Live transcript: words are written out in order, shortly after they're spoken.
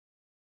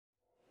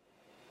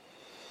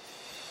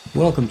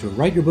Welcome to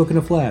Write Your Book in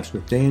a Flash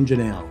with Dan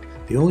Janelle,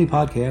 the only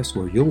podcast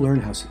where you'll learn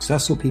how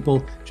successful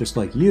people just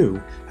like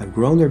you have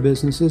grown their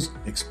businesses,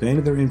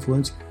 expanded their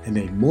influence, and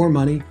made more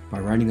money by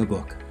writing a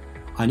book.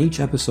 On each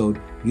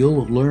episode,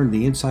 you'll learn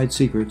the inside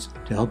secrets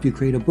to help you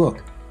create a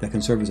book that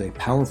can serve as a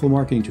powerful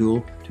marketing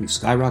tool to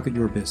skyrocket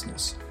your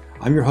business.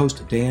 I'm your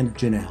host, Dan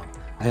Janelle.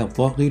 I help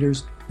thought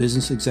leaders,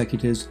 business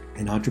executives,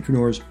 and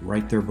entrepreneurs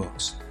write their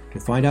books.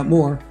 To find out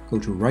more, go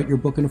to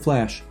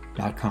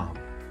writeyourbookinaflash.com.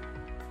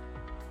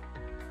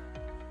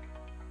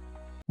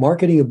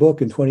 Marketing a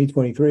book in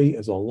 2023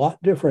 is a lot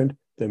different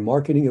than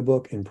marketing a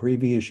book in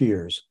previous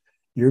years.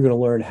 You're going to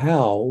learn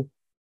how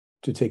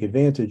to take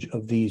advantage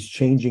of these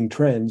changing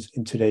trends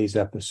in today's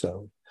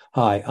episode.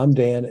 Hi, I'm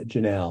Dan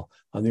Janelle.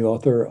 I'm the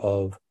author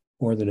of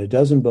more than a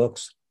dozen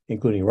books,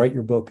 including Write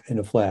Your Book in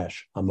a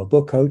Flash. I'm a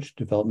book coach,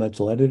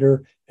 developmental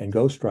editor, and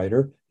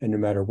ghostwriter, and no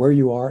matter where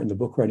you are in the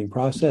book writing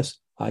process,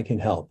 I can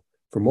help.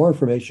 For more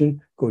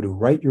information, go to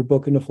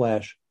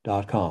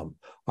writeyourbookinaflash.com.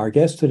 Our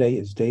guest today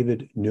is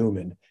David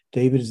Newman.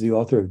 David is the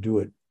author of Do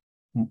It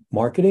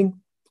Marketing,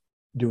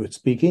 Do It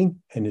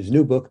Speaking, and his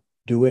new book,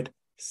 Do It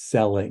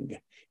Selling.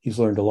 He's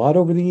learned a lot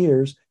over the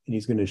years, and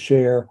he's going to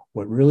share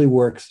what really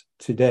works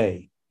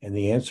today, and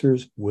the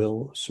answers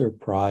will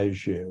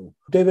surprise you.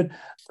 David,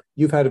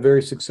 you've had a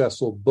very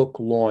successful book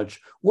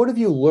launch. What have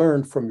you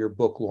learned from your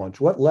book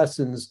launch? What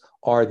lessons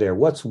are there?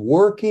 What's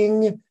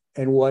working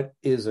and what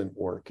isn't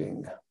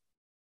working?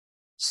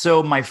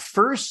 So my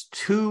first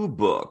two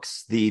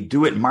books, the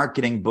Do It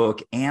Marketing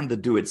book and the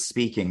Do It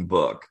Speaking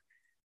book,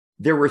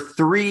 there were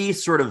three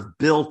sort of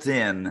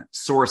built-in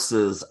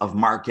sources of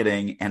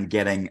marketing and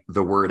getting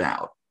the word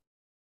out.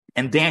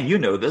 And Dan, you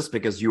know this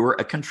because you were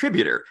a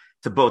contributor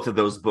to both of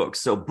those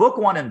books. So book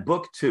one and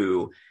book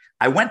two,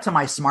 I went to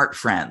my smart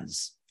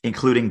friends,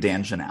 including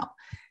Dan Janelle,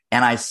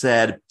 and I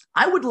said,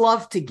 I would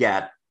love to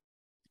get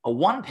a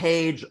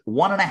 1-page,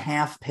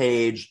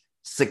 1.5-page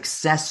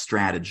success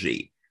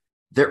strategy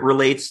that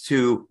relates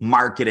to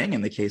marketing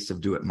in the case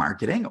of Do It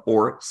Marketing,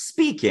 or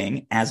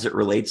speaking as it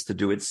relates to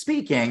Do It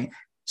Speaking.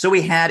 So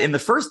we had, in the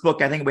first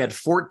book, I think we had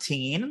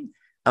 14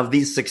 of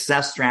these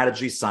success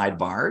strategy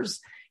sidebars.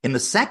 In the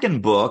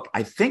second book,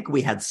 I think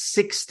we had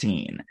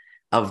 16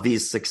 of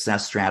these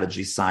success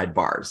strategy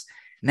sidebars.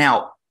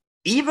 Now,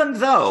 even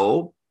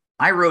though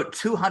I wrote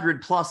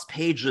 200 plus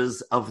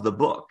pages of the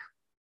book,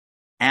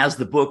 as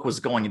the book was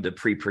going into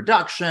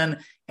pre-production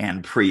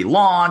and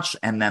pre-launch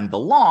and then the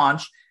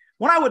launch,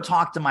 when I would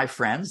talk to my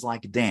friends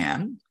like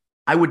Dan,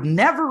 I would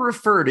never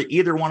refer to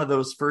either one of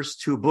those first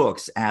two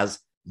books as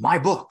my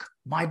book.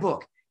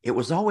 It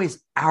was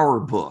always our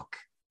book,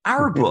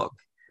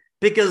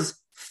 because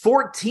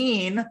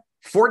 14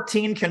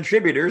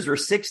 contributors or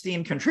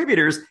 16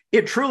 contributors,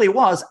 it truly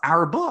was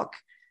our book.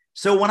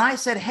 So when I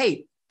said,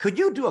 hey, could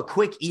you do a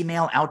quick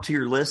email out to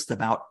your list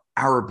about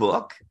our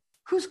book?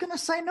 Who's going to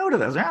say no to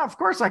this? Yeah, of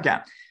course I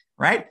can,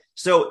 right?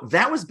 So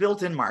that was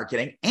built-in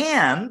marketing.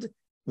 And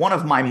one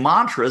of my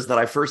mantras that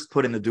I first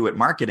put in the Do It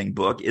Marketing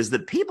book is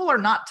that people are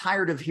not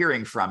tired of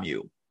hearing from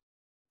you.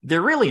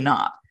 They're really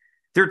not.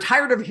 They're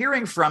tired of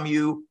hearing from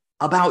you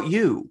about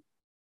you.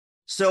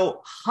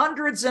 So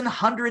hundreds and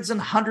hundreds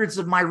and hundreds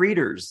of my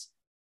readers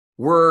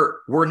were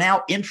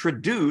now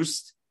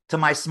introduced to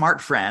my smart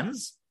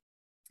friends,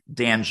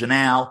 Dan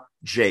Janelle,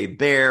 Jay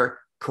Baer,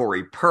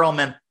 Corey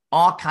Perlman,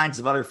 all kinds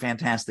of other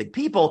fantastic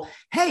people.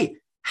 Hey,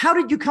 how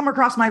did you come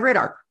across my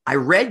radar? I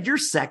read your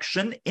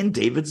section in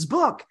David's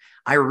book.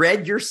 I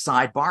read your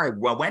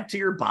sidebar. I went to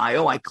your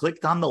bio. I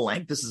clicked on the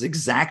link. This is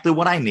exactly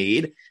what I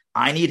need.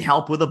 I need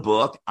help with a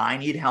book. I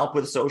need help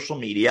with social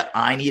media.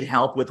 I need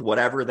help with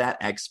whatever that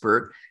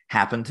expert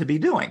happened to be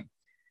doing.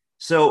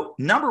 So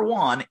number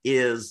one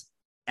is,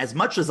 as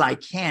much as I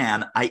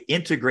can, I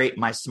integrate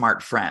my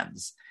smart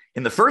friends.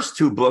 In the first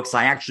two books,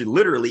 I actually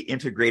literally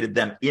integrated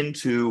them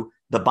into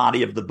the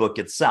body of the book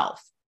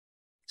itself.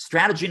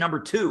 Strategy number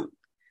two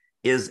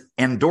is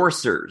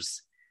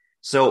endorsers.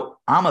 So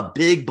I'm a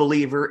big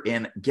believer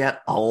in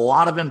get a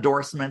lot of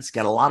endorsements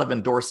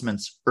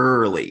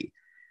early.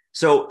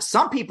 So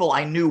some people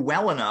I knew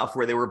well enough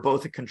where they were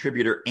both a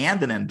contributor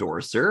and an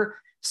endorser.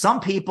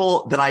 Some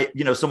people that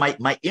so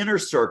my inner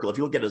circle, if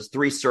you look at it as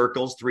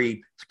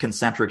three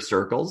concentric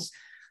circles,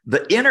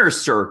 the inner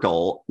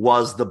circle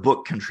was the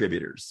book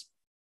contributors.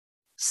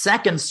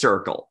 Second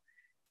circle,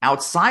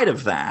 outside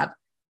of that,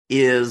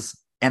 is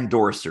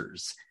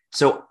endorsers.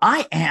 So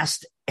I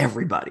asked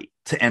everybody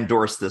to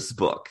endorse this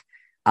book.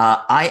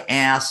 I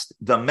asked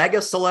the mega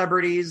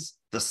celebrities,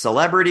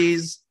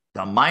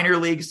 the minor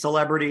league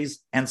celebrities,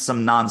 and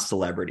some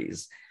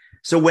non-celebrities.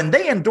 So when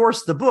they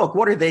endorse the book,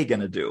 what are they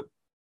going to do?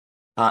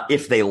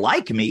 If they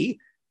like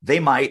me, they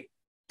might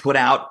put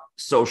out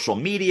social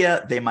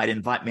media. They might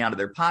invite me onto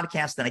their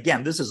podcast. And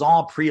again, this is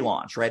all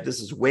pre-launch, right? This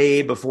is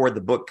way before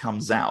the book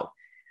comes out.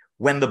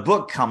 When the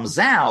book comes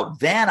out,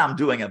 then I'm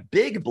doing a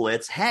big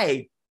blitz.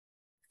 Hey,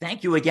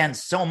 thank you again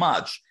so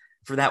much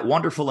for that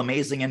wonderful,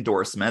 amazing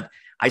endorsement.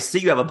 I see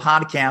you have a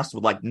podcast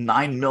with like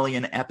 9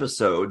 million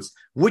episodes.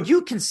 Would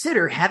you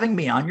consider having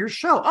me on your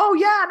show? Oh,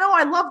 yeah, no,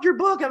 I loved your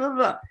book. Blah, blah,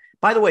 blah.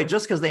 By the way,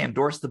 just because they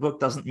endorsed the book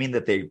doesn't mean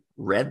that they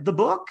read the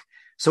book.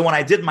 So when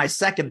I did my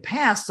second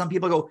pass, some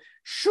people go,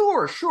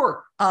 sure.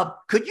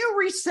 Could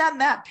you resend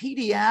that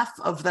PDF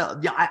of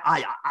the,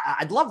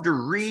 I'd love to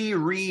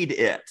reread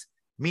it.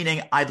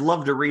 Meaning I'd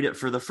love to read it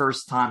for the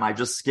first time. I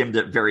just skimmed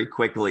it very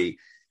quickly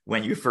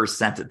when you first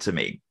sent it to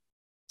me.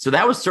 So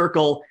that was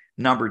circle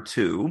number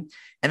 2.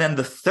 And then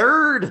the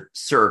third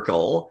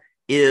circle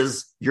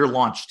is your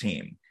launch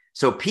team.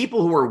 So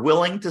people who are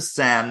willing to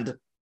send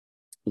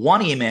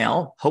one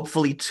email,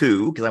 hopefully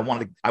 2, because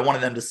I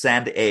wanted them to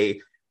send a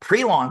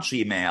pre-launch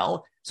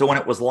email. So when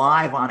it was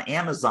live on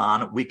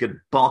Amazon, we could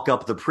bulk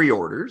up the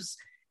pre-orders.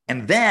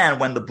 And then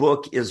when the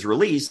book is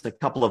released a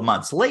couple of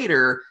months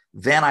later,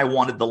 then I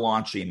wanted the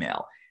launch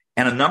email.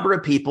 And a number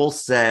of people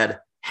said,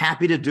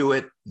 happy to do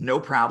it. No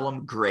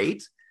problem.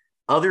 Great.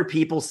 Other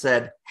people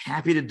said,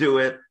 happy to do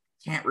it.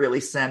 Can't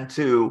really send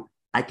 2.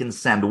 I can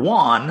send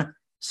 1.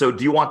 So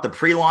do you want the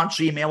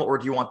pre-launch email or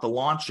do you want the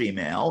launch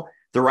email?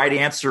 The right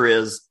answer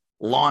is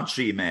launch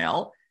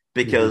email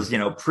because,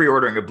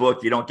 pre-ordering a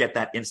book, you don't get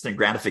that instant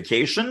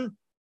gratification.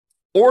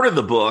 Order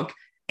the book.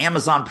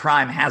 Amazon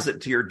Prime has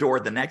it to your door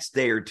the next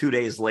day or 2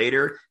 days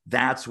later.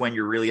 That's when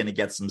you're really going to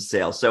get some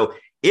sales. So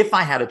if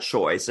I had a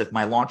choice, if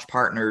my launch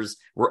partners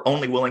were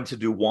only willing to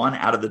do 1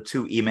 out of the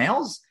 2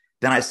 emails,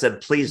 then I said,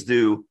 please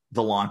do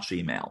the launch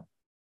email.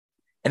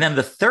 And then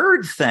the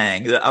third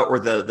thing, or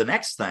the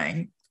next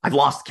thing, I've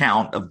lost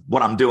count of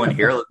what I'm doing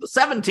here. The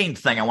 17th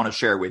thing I want to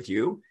share with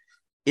you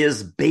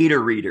is beta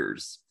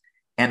readers.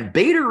 And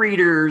beta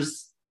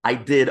readers I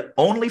did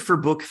only for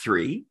book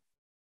 3.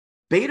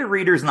 Beta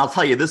readers, and I'll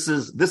tell you, this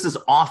is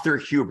author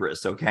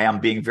hubris, okay? I'm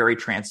being very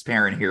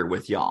transparent here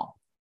with y'all.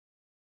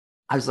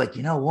 I was like,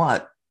 you know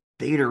what?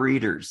 Beta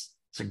readers,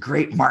 it's a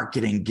great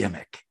marketing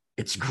gimmick.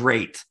 It's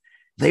great.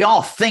 They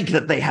all think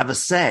that they have a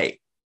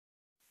say.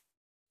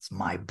 It's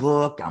my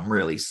book. I'm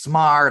really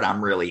smart.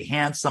 I'm really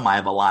handsome. I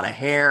have a lot of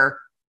hair.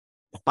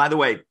 By the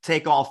way,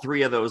 take all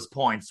 3 of those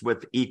points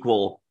with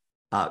equal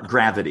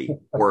gravity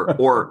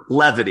or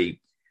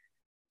levity.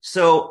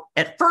 So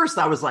at first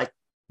I was like,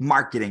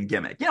 marketing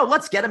gimmick.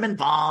 Let's get them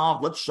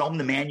involved. Let's show them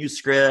the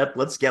manuscript.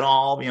 Let's get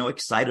all,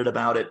 excited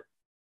about it.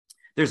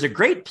 There's a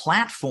great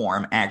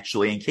platform,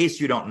 actually, in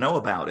case you don't know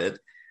about it,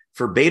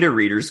 for beta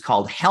readers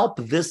called Help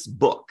This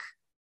Book.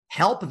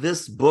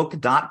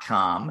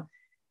 Helpthisbook.com.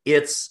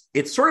 It's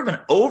sort of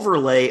an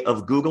overlay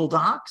of Google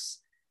Docs.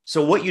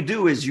 So what you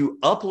do is you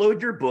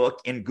upload your book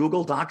in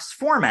Google Docs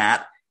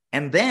format,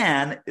 and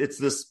then it's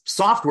this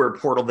software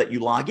portal that you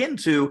log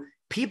into.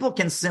 People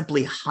can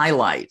simply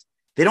highlight.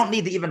 They don't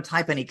need to even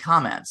type any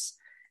comments.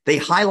 They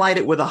highlight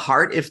it with a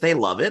heart if they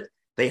love it.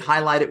 They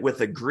highlight it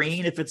with a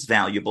green if it's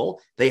valuable.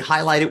 They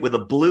highlight it with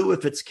a blue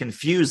if it's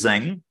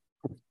confusing.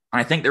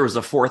 I think there was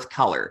a 4th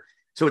color.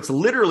 So it's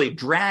literally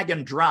drag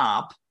and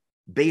drop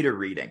beta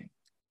reading.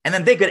 And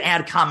then they could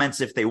add comments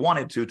if they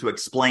wanted to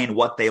explain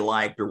what they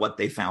liked or what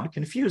they found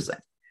confusing.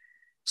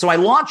 So I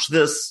launched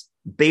this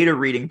beta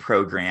reading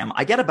program.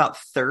 I get about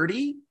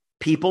 30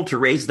 people to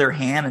raise their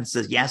hand and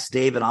says, yes,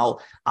 David,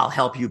 I'll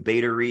help you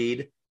beta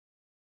read.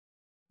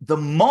 The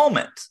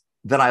moment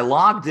that I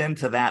logged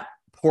into that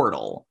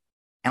portal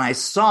and I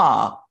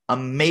saw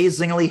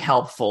amazingly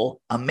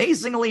helpful,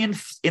 amazingly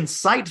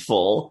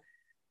insightful,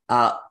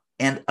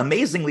 and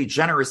amazingly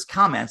generous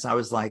comments, I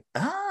was like,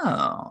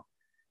 oh,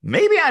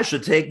 maybe I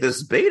should take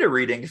this beta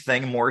reading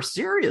thing more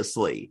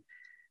seriously.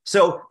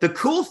 So the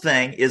cool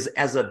thing is,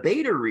 as a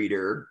beta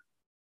reader,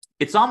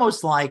 it's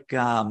almost like,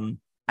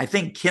 I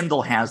think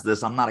Kindle has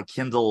this. I'm not a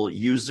Kindle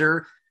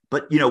user,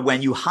 but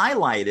when you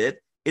highlight it,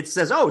 it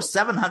says,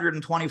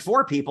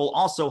 724 people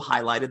also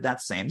highlighted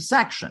that same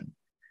section.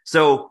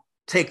 So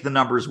take the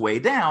numbers way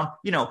down,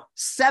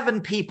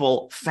 7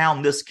 people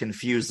found this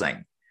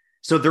confusing.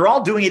 So they're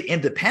all doing it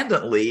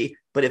independently,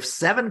 but if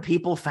 7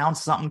 people found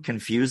something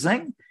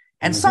confusing,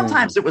 and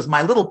sometimes it was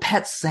my little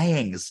pet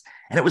sayings,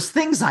 and it was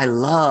things I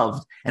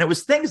loved, and it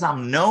was things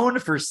I'm known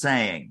for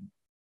saying,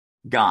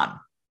 gone,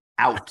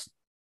 out.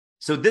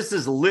 So this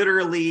is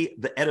literally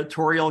the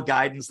editorial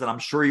guidance that I'm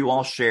sure you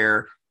all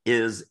share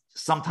is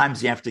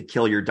sometimes you have to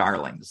kill your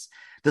darlings.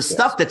 The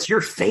stuff that's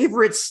your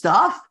favorite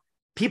stuff,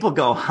 people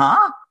go,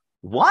 huh?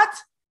 What?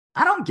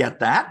 I don't get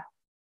that.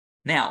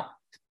 Now,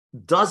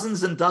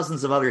 dozens and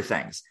dozens of other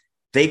things.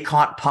 They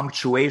caught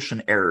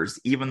punctuation errors,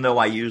 even though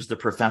I used a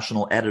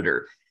professional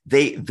editor.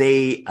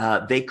 They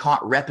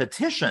caught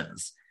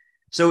repetitions.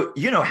 So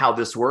you know how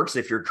this works.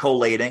 If you're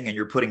collating and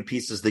you're putting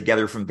pieces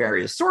together from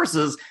various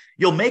sources,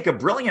 you'll make a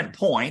brilliant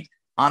point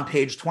on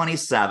page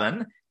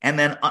 27, and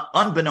then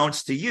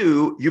unbeknownst to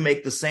you, you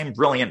make the same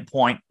brilliant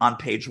point on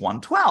page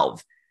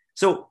 112.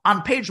 So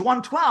on page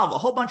 112, a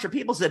whole bunch of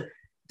people said,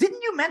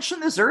 didn't you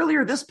mention this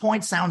earlier? This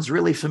point sounds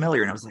really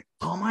familiar. And I was like,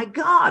 oh my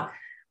God,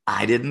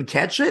 I didn't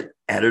catch it.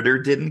 Editor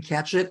didn't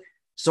catch it.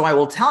 So I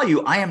will tell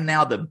you, I am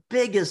now the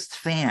biggest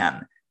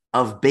fan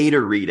of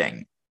beta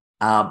reading.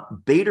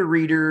 Beta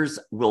readers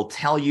will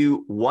tell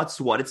you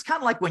what's what. It's kind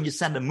of like when you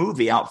send a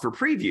movie out for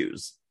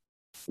previews.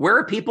 Where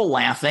are people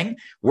laughing?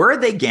 Where are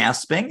they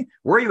gasping?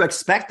 Where are you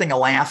expecting a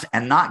laugh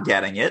and not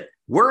getting it?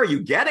 where are you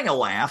getting a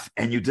laugh?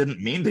 And you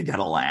didn't mean to get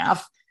a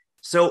laugh.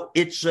 So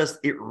it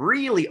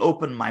really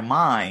opened my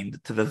mind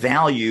to the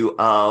value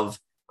of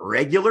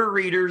regular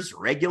readers,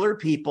 regular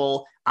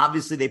people.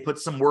 Obviously, they put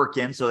some work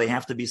in, so they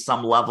have to be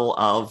some level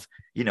of,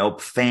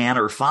 fan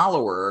or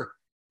follower.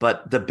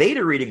 But the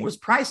beta reading was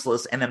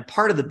priceless. And then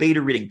part of the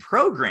beta reading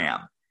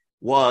program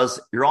was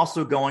you're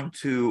also going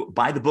to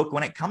buy the book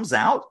when it comes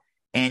out,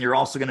 and you're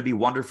also going to be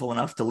wonderful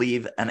enough to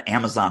leave an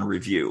Amazon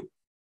review.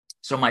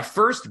 So my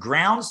first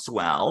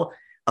groundswell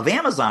of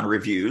Amazon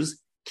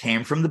reviews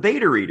came from the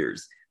beta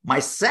readers. My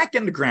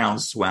second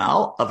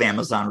groundswell of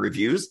Amazon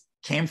reviews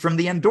came from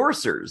the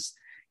endorsers.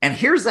 And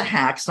here's a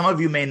hack. Some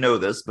of you may know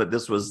this, but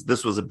this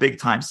was a big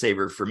time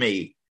saver for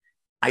me.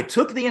 I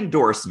took the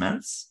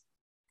endorsements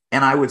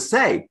and I would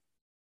say,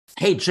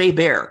 hey, Jay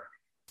Bear,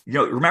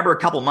 remember a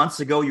couple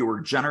months ago, you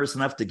were generous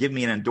enough to give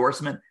me an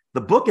endorsement.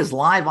 The book is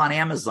live on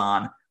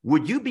Amazon.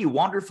 Would you be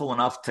wonderful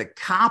enough to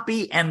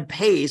copy and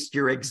paste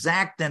your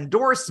exact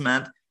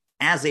endorsement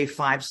as a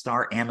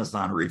 5-star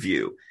Amazon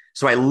review?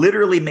 So I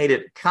literally made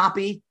it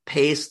copy,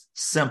 paste,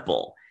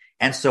 simple.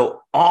 And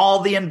so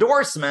all the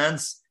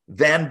endorsements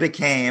then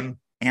became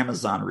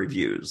Amazon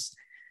reviews.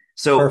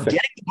 So Perfect.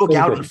 Getting the book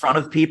out in front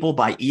of people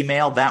by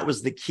email, that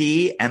was the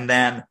key. And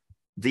then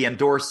the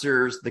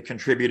endorsers, the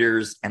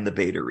contributors, and the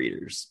beta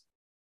readers.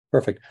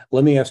 Perfect.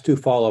 Let me ask 2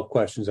 follow-up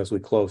questions as we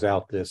close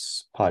out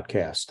this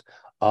podcast.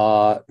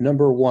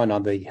 Number one,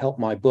 on the Help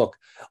My Book,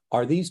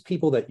 are these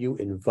people that you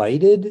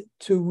invited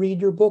to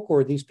read your book, or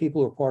are these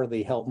people who are part of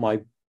the Help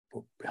My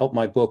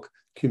Book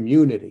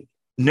community?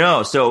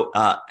 No. So,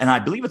 and I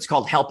believe it's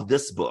called Help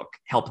This Book.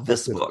 Help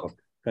This Book.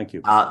 Thank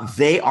you.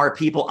 They are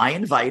people I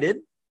invited.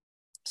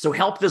 So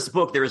Help This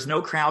Book, there is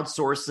no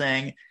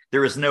crowdsourcing.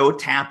 There is no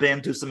tap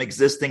into some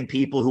existing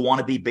people who want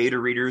to be beta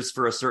readers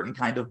for a certain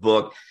kind of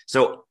book.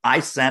 So I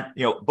sent,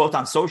 both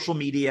on social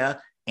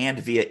media and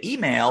via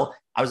email,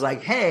 I was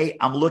like, hey,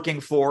 I'm looking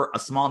for a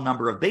small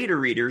number of beta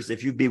readers.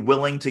 If you'd be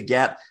willing to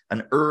get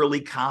an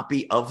early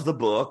copy of the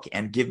book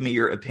and give me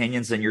your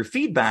opinions and your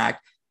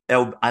feedback,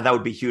 that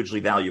would be hugely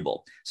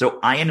valuable. So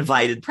I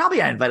invited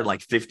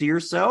like 50 or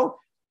so,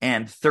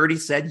 and 30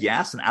 said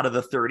yes. And out of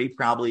the 30,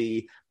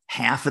 probably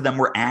half of them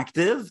were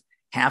active.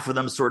 Half of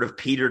them sort of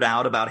petered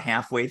out about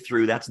halfway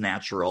through. That's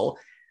natural.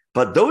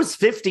 But those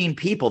 15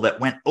 people that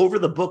went over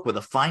the book with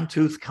a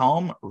fine-tooth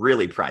comb,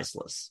 really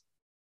priceless.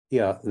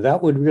 Yeah,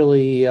 that would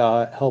really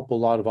help a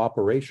lot of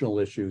operational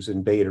issues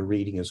in beta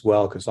reading as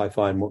well, because I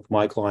find with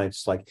my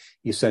clients, like,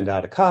 you send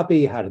out a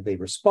copy, how do they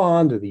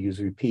respond? Do they use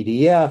your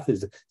PDF?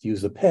 Is it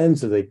use the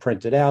pens? Do they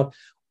print it out?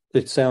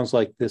 It sounds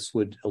like this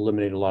would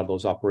eliminate a lot of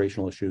those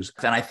operational issues.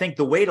 And I think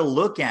the way to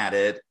look at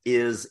it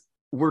is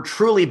we're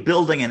truly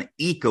building an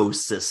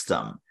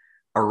ecosystem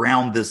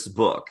around this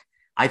book.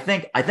 I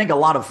think a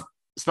lot of,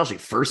 especially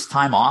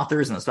first-time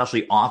authors, and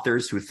especially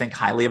authors who think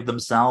highly of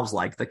themselves,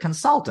 like the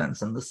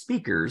consultants and the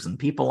speakers and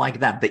people like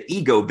that, the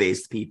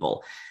ego-based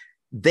people,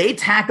 they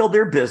tackle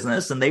their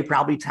business and they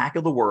probably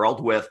tackle the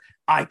world with,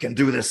 I can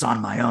do this on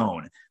my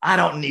own. I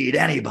don't need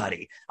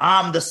anybody.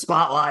 I'm the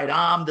spotlight.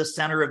 I'm the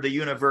center of the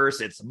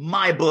universe. It's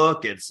my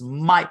book. And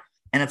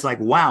it's like,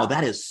 wow,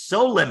 that is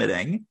so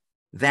limiting.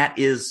 That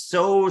is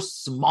so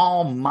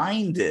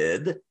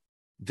small-minded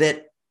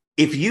that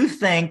if you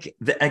think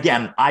that,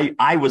 again,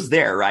 I was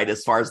there, right,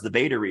 as far as the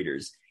beta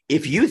readers.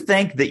 If you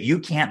think that you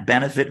can't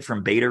benefit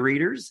from beta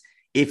readers,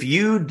 if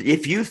you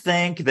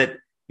think that,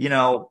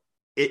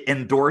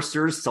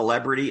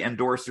 celebrity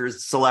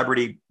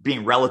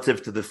being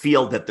relative to the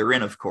field that they're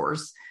in, of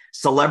course,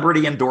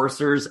 celebrity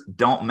endorsers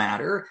don't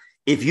matter.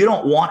 If you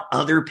don't want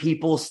other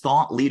people's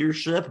thought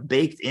leadership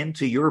baked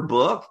into your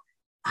book,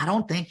 I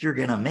don't think you're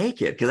going to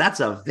make it, because that's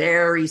a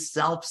very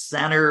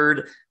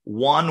self-centered,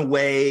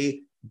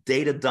 one-way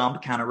data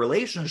dump kind of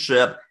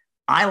relationship.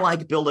 I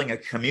like building a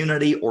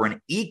community or an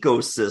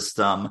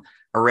ecosystem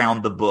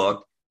around the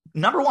book.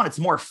 Number one, it's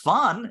more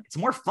fun. It's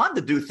more fun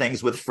to do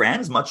things with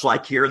friends, much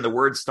like here in the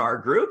Word Star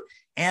group.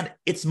 And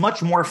it's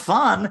much more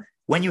fun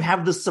when you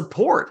have the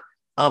support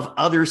of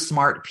other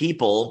smart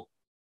people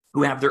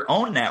who have their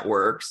own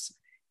networks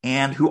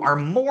and who are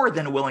more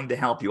than willing to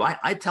help you.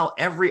 I tell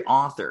every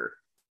author,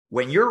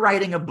 when you're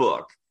writing a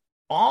book,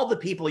 all the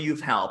people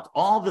you've helped,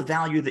 all the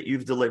value that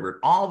you've delivered,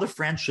 all the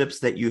friendships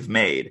that you've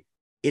made,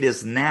 it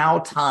is now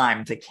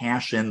time to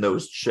cash in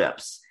those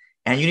chips.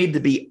 And you need to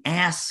be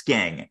ask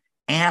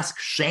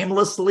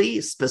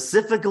shamelessly,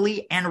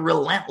 specifically, and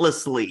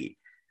relentlessly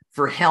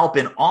for help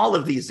in all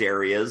of these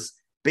areas: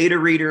 beta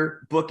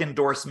reader, book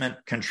endorsement,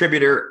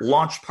 contributor,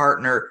 launch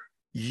partner.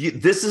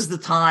 This is the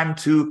time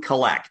to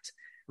collect,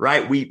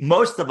 right?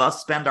 Most of us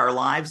spend our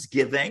lives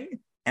giving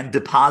and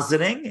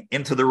depositing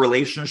into the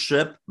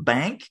relationship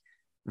bank.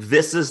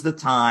 This is the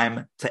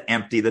time to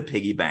empty the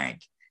piggy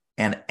bank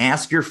and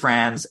ask your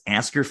friends,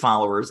 ask your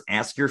followers,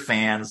 ask your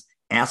fans,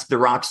 ask the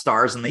rock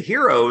stars and the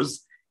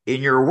heroes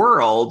in your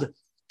world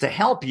to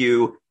help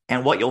you.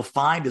 And what you'll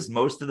find is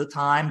most of the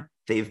time,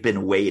 they've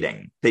been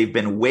waiting. They've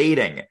been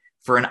waiting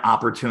for an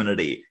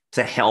opportunity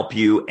to help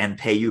you and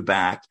pay you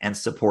back and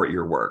support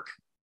your work.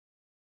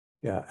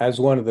 Yeah, as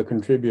one of the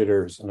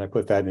contributors, and I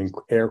put that in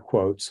air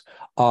quotes,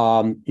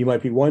 you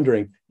might be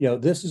wondering,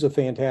 this is a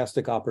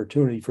fantastic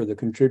opportunity for the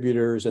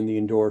contributors and the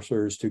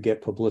endorsers to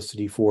get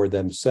publicity for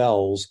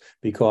themselves,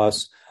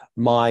 because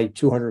my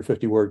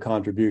 250 word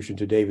contribution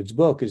to David's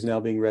book is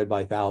now being read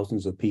by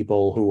thousands of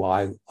people who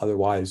I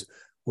otherwise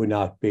would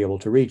not be able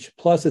to reach.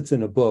 Plus, it's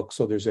in a book,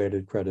 so there's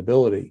added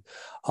credibility.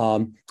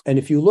 And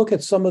if you look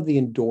at some of the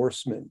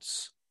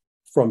endorsements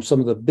from some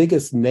of the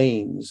biggest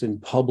names in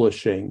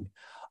publishing,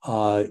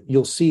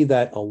 you'll see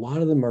that a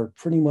lot of them are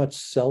pretty much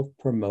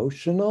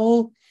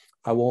self-promotional.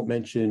 I won't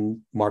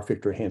mention Mark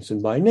Victor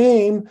Hansen by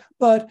name,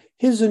 but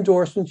his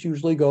endorsements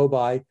usually go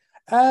by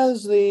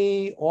as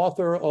the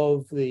author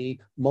of the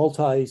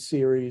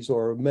multi-series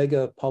or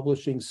mega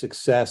publishing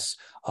success,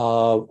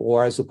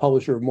 or as a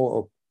publisher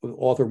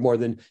author of more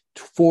than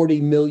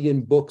 40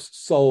 million books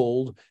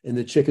sold in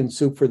the Chicken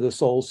Soup for the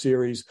Soul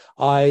series.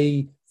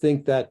 I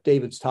think that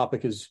David's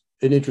topic is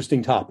an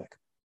interesting topic.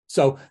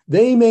 So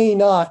they may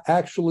not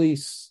actually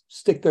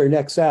stick their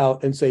necks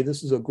out and say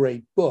this is a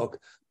great book,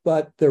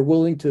 but they're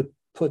willing to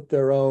put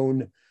their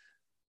own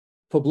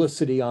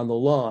publicity on the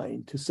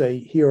line to say,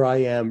 here I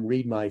am,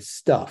 read my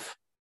stuff.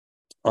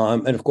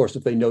 And of course,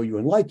 if they know you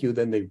and like you,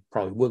 then they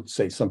probably would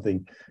say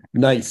something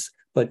nice.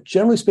 But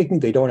generally speaking,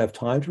 they don't have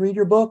time to read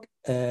your book,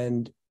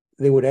 and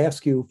they would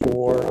ask you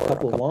for a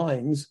couple of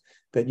lines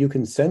that you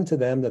can send to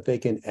them that they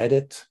can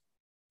edit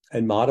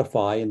and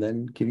modify and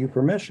then give you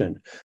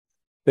permission.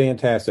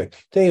 Fantastic.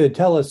 David,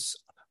 tell us,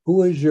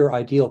 who is your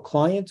ideal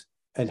client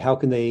and how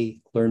can they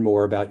learn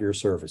more about your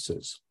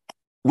services?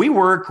 We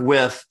work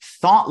with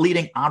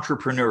thought-leading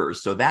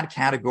entrepreneurs. So that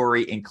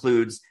category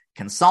includes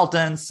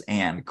consultants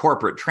and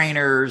corporate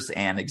trainers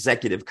and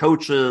executive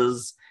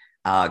coaches,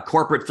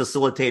 corporate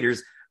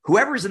facilitators,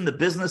 whoever's in the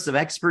business of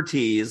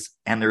expertise,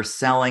 and they're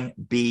selling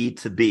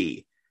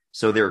B2B.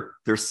 So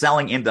they're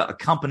selling into a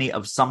company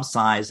of some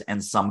size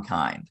and some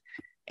kind.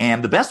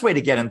 And the best way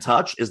to get in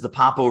touch is to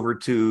pop over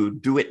to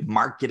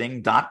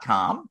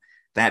doitmarketing.com.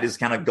 That is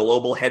kind of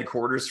global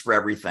headquarters for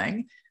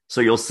everything. So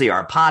you'll see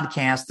our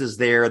podcast is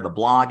there. The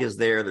blog is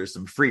there. There's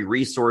some free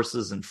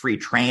resources and free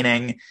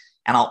training.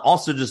 And I'll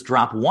also just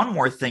drop one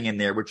more thing in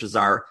there, which is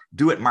our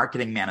Do It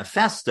Marketing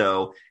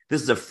Manifesto.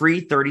 This is a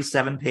free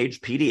 37-page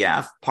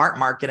PDF, part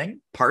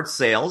marketing, part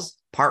sales,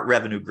 part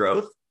revenue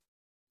growth,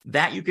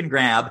 that you can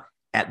grab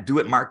at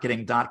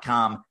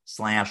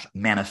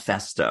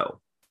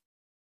doitmarketing.com/manifesto.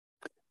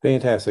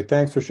 Fantastic.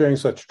 Thanks for sharing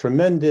such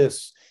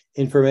tremendous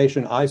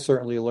information. I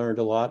certainly learned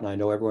a lot, and I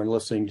know everyone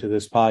listening to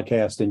this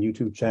podcast and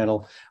YouTube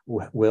channel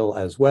will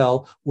as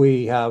well.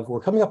 We're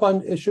coming up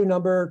on issue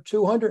number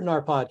 200 in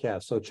our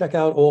podcast, so check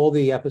out all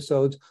the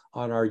episodes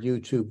on our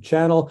YouTube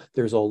channel.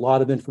 There's a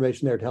lot of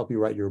information there to help you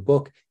write your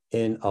book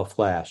in a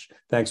flash.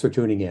 Thanks for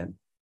tuning in.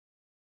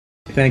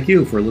 Thank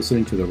you for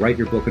listening to the Write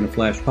Your Book in a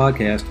Flash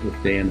podcast with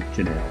Dan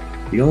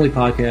Janelle, the only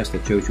podcast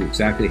that shows you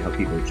exactly how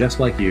people just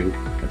like you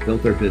have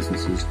built their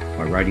businesses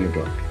by writing a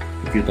book.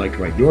 If you'd like to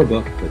write your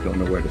book but don't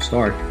know where to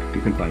start,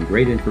 you can find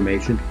great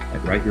information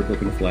at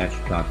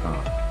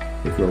writeyourbookinaflash.com.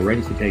 If you're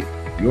ready to take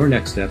your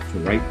next step to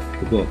write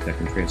the book that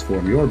can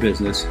transform your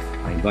business,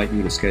 I invite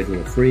you to schedule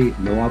a free,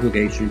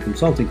 no-obligation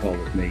consulting call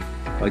with me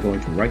by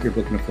going to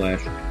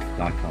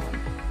writeyourbookinaflash.com.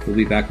 We'll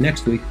be back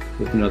next week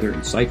with another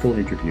insightful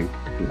interview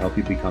to help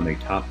you become a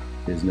top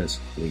business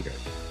leader.